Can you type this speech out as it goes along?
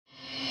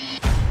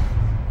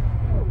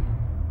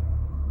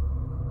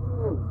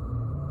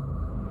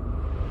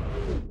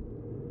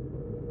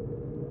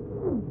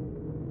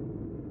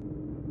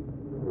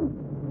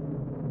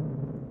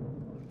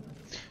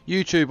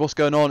YouTube, what's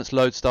going on? It's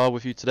Lodestar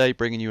with you today,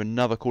 bringing you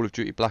another Call of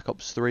Duty Black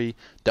Ops 3,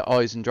 the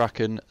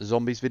Eisendrache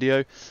Zombies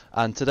video.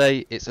 And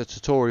today it's a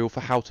tutorial for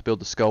how to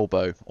build the skull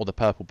bow, or the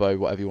purple bow,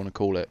 whatever you want to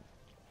call it.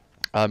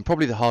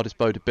 Probably the hardest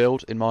bow to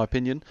build, in my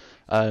opinion.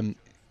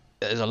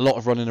 There's a lot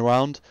of running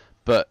around,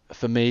 but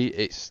for me,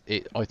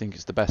 I think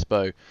it's the best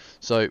bow.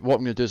 So what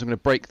I'm going to do is I'm going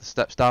to break the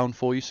steps down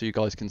for you so you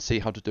guys can see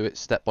how to do it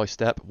step by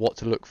step, what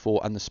to look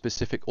for, and the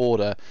specific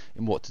order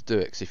in what to do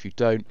it. Because if you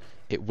don't,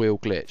 it will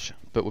glitch.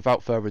 But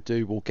without further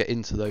ado, we'll get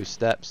into those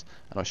steps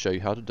and I'll show you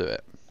how to do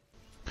it.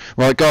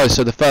 Right guys,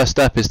 so the first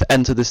step is to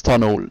enter this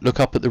tunnel. Look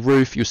up at the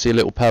roof, you'll see a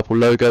little purple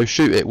logo.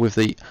 Shoot it with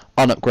the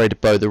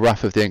unupgraded bow, the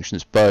Wrath of the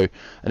Ancients bow,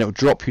 and it will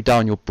drop you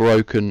down your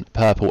broken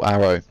purple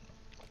arrow.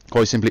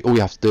 Quite simply, all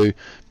you have to do,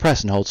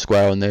 press and hold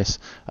square on this,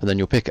 and then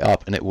you'll pick it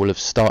up and it will have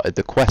started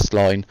the quest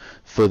line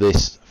for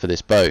this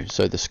bow,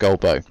 so the skull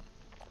bow.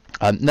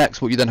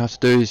 Next, what you then have to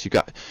do is you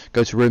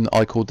go to a room that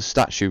I call the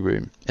statue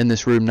room. In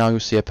this room now you'll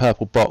see a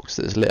purple box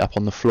that is lit up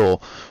on the floor.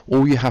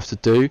 All you have to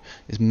do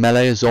is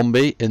melee a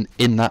zombie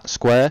in that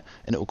square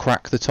and it will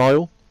crack the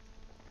tile.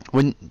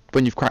 When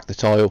you've cracked the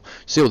tile,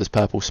 see all this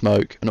purple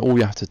smoke, and all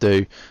you have to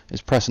do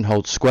is press and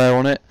hold square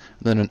on it,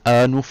 and then an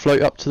urn will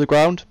float up to the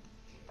ground.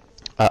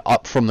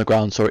 Up from the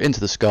ground, sorry, into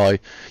the sky.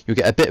 You'll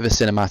get a bit of a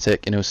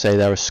cinematic and it'll say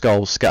there are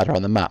skulls scattered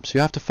around the map. So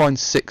you have to find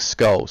 6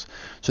 skulls.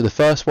 So the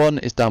first one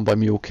is down by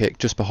Mule Kick,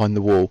 just behind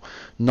the wall.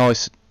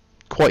 Nice,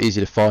 quite easy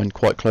to find,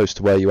 quite close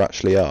to where you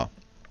actually are.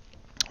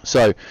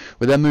 So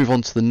we then move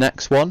on to the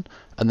next one,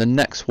 and the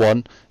next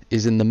one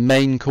is in the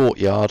main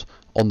courtyard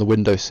on the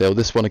windowsill.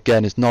 This one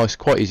again is nice,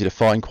 quite easy to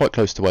find, quite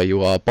close to where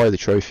you are, by the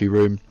trophy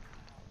room.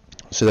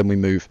 So then we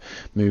move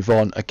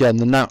on. Again,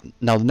 now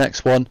the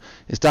next one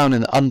is down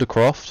in the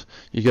Undercroft.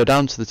 You go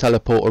down to the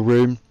teleporter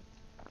room,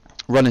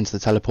 run into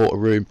the teleporter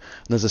room,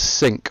 and there's a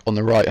sink on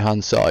the right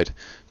hand side.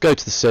 Go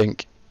to the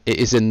sink, it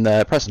is in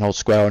there, press and hold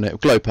square on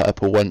it, glow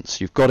purple once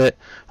you've got it,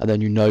 and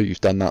then you know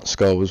you've done that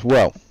skull as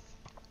well.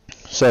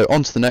 So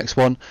on to the next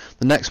one.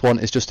 The next one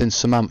is just in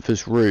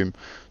Samantha's room.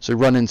 So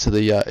run into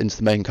the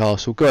main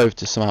castle, go over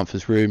to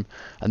Samantha's room,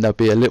 and there'll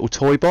be a little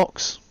toy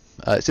box.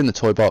 It's in the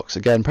toy box.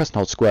 Again, press and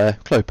hold square,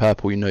 glow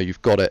purple, you know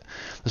you've got it.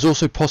 There's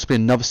also possibly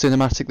another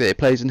cinematic that it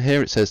plays in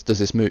here. It says, does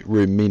this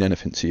room mean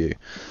anything to you?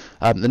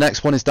 The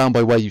next one is down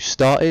by where you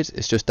started.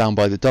 It's just down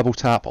by the double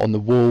tap on the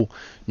wall.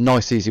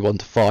 Nice easy one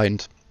to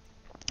find.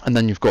 And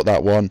then you've got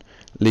that one,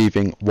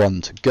 leaving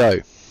one to go.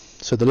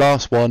 So the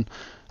last one,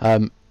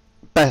 I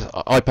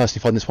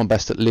personally find this one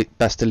best to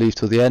leave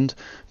till the end,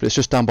 but it's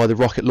just down by the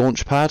rocket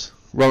launch pad.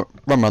 Run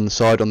around the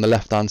side on the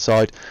left hand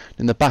side.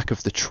 In the back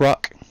of the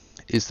truck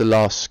is the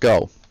last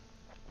skull.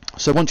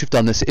 So once you've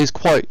done this, it is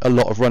quite a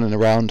lot of running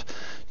around.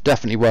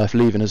 Definitely worth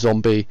leaving a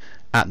zombie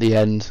at the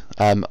end.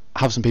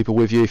 Have some people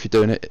with you if you're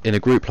doing it in a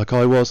group like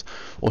I was,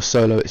 or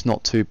solo, it's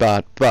not too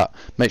bad, but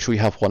make sure you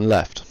have one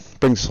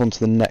left. Brings us on to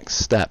the next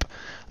step.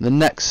 And the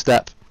next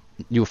step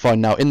you'll find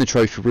now in the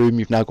trophy room.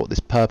 You've now got this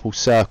purple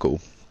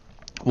circle.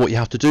 What you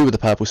have to do with the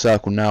purple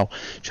circle now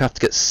is you have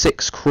to get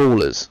 6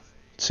 crawlers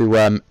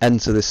to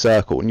enter this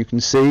circle, and you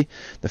can see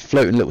the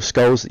floating little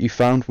skulls that you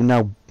found will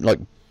now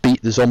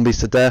beat the zombies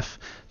to death,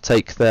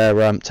 take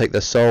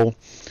their soul.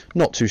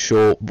 Not too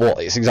sure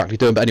what it's exactly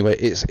doing, but anyway,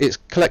 it's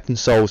collecting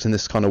souls in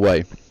this kind of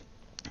way.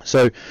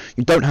 So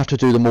you don't have to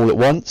do them all at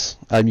once,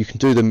 you can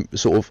do them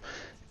sort of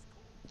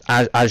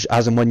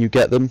as and when you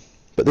get them.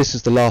 But this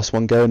is the last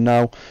one going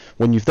now.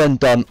 When you've then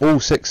done all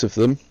 6 of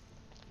them,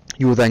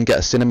 you will then get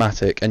a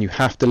cinematic, and you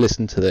have to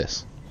listen to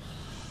this.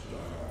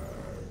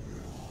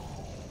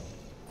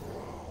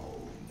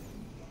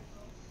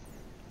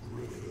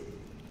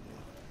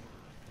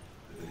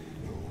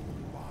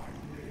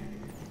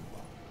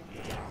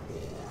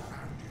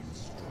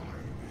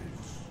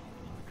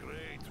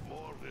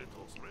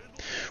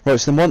 Right,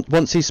 so then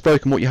once he's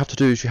spoken, what you have to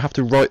do is you have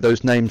to write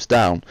those names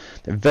down.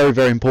 They're very,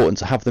 very important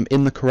to have them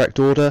in the correct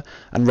order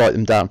and write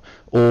them down,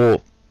 or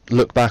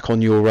look back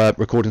on your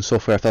recording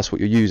software if that's what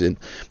you're using.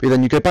 But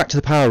then you go back to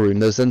the power room.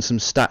 There's then some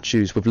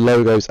statues with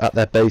logos at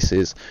their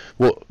bases.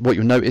 What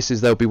you'll notice is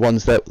there'll be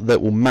ones that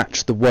will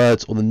match the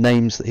words or the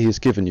names that he has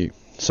given you.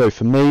 So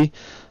for me,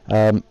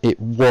 it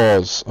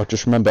was, I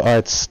just remember I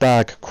had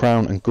Stag,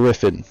 Crown and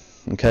Griffin.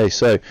 Okay,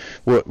 so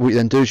what you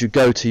then do is you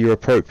go to your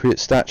appropriate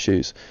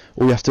statues.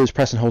 All you have to do is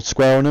press and hold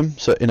square on them.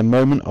 So in a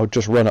moment I'll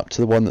just run up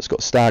to the one that's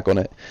got Stag on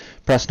it.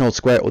 Press and hold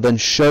square, it will then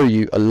show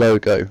you a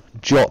logo.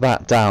 Jot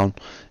that down.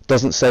 It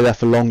doesn't stay there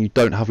for long, you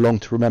don't have long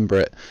to remember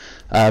it.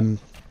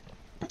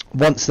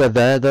 Once they're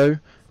there though,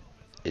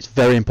 it's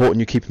very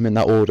important you keep them in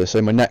that order.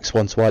 So my next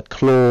one, so I had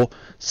Claw,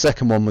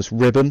 second one was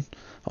Ribbon.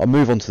 I'll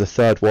move on to the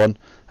third one,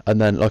 and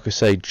then, like I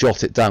say,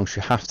 jot it down. So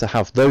you have to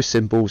have those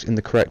symbols in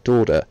the correct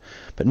order.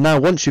 But now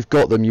once you've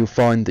got them, you'll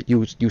find that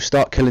you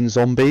start killing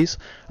zombies,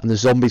 and the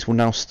zombies will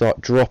now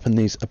start dropping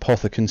these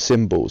apothecary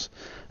symbols.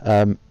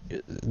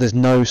 There's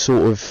no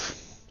sort of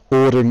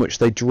order in which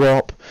they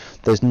drop.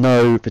 There's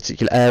no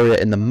particular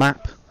area in the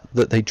map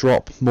that they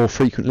drop more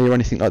frequently or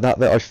anything like that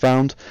I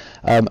found.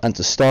 And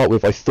to start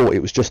with, I thought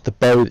it was just the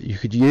bow that you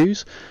could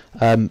use,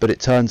 but it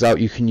turns out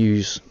you can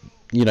use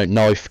you know,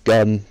 knife,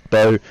 gun,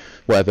 bow,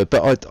 whatever.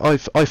 But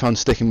I found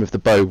sticking with the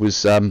bow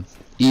was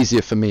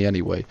easier for me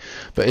anyway.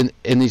 But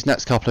in these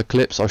next couple of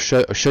clips, I'll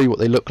show you what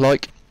they look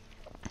like.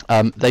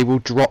 They will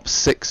drop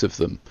 6 of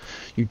them.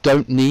 You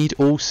don't need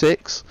all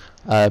 6.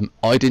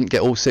 I didn't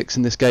get all 6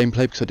 in this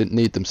gameplay because I didn't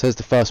need them. So there's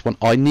the first one.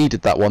 I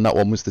needed that one. That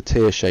one was the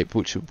tier shape,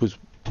 which was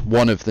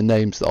one of the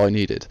names that I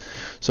needed.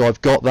 So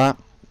I've got that.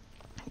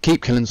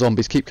 Keep killing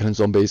zombies,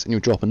 and you'll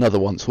drop another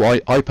one. So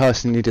I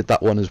personally needed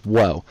that one as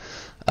well.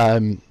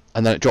 And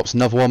then it drops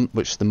another one,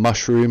 which is the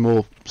mushroom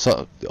or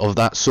of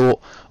that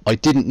sort. I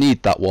didn't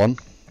need that one,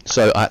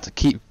 so I had to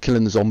keep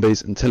killing the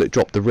zombies until it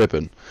dropped the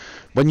ribbon.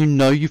 When you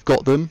know you've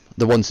got them,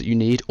 the ones that you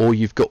need, or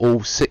you've got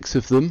all 6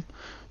 of them,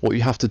 what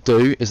you have to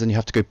do is then you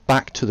have to go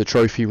back to the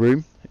trophy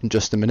room in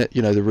just a minute,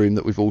 you know, the room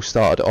that we've all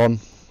started on.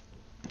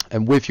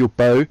 And with your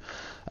bow,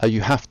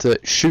 you have to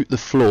shoot the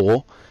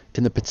floor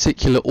in the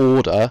particular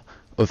order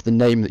of the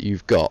name that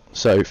you've got.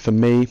 So for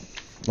me,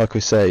 like I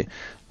say,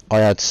 I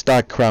had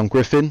Stag, Crown,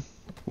 Griffin,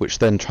 which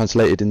then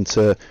translated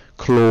into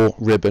Claw,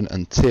 Ribbon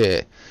and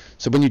Tier.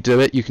 So when you do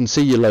it, you can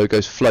see your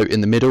logos float in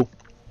the middle,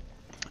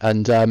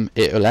 and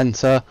it'll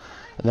enter,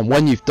 and then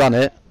when you've done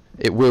it,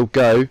 it will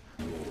go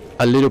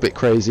a little bit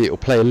crazy. It will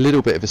play a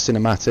little bit of a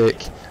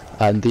cinematic,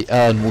 and the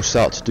urn will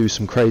start to do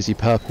some crazy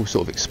purple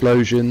sort of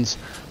explosions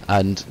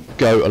and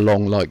go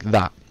along like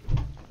that.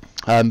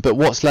 But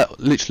what's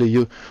literally,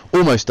 you're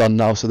almost done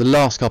now, so the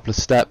last couple of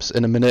steps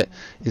in a minute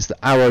is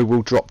the arrow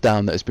will drop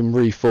down that has been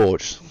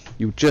reforged.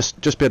 You'll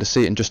just be able to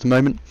see it in just a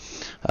moment,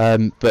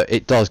 but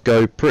it does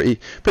go pretty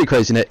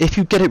crazy in it. If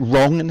you get it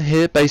wrong in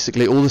here,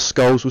 basically all the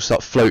skulls will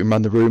start floating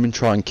around the room and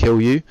try and kill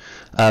you,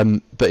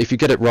 but if you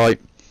get it right,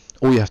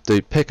 all you have to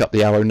do, pick up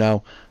the arrow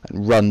now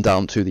and run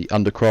down to the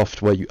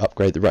Undercroft where you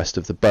upgrade the rest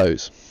of the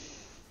bows.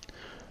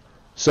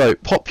 So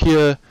pop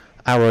your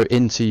arrow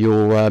into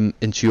your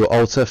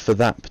altar for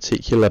that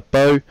particular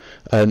bow,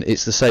 and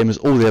it's the same as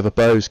all the other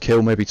bows.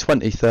 Kill maybe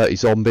 20-30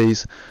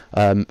 zombies.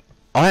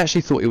 I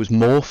actually thought it was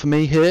more for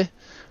me here,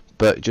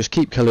 but just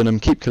keep killing them,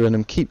 keep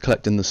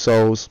collecting the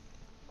souls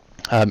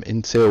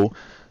until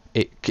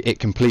it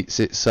completes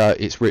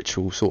its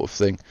ritual sort of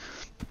thing.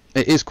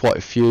 It is quite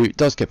a few. It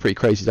does get pretty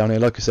crazy down here.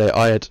 Like I say,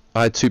 I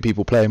had 2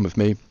 people playing with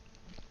me,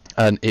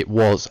 and it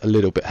was a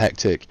little bit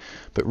hectic,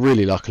 but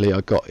really luckily I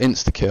got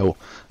insta kill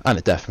and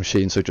a death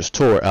machine, so just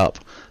tore it up,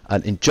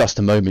 and in just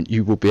a moment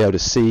you will be able to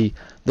see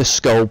the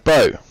skull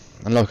bow.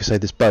 And like I say,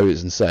 this bow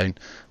is insane.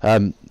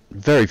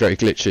 Very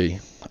glitchy.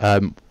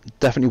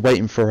 Definitely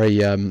waiting for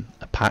a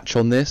patch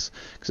on this,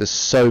 because there's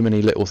so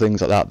many little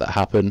things like that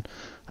happen,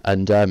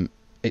 and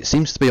it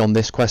seems to be on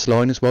this quest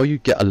line as well. You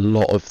get a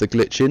lot of the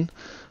glitching,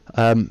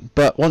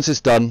 but once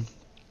it's done,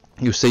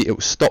 you'll see it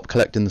will stop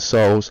collecting the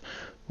souls,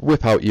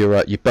 whip out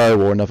your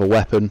bow or another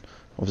weapon.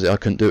 Obviously I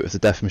couldn't do it with the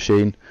death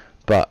machine,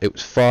 but it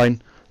was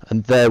fine.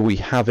 And there we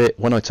have it.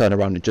 When I turn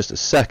around in just a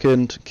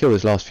second, kill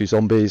those last few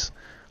zombies,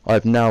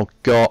 I've now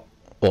got,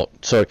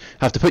 sorry,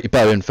 have to put your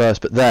bow in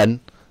first, but then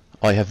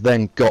I have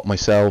then got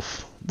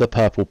myself the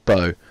purple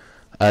bow,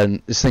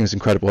 and this thing's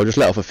incredible. I just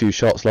let off a few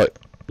shots like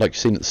you've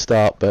seen at the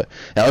start, but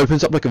it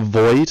opens up like a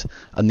void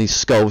and these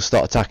skulls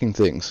start attacking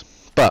things.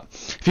 But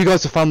if you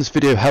guys have found this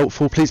video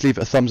helpful, please leave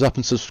it a thumbs up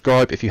and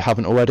subscribe if you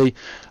haven't already,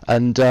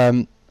 and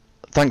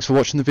thanks for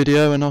watching the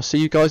video, and I'll see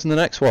you guys in the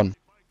next one.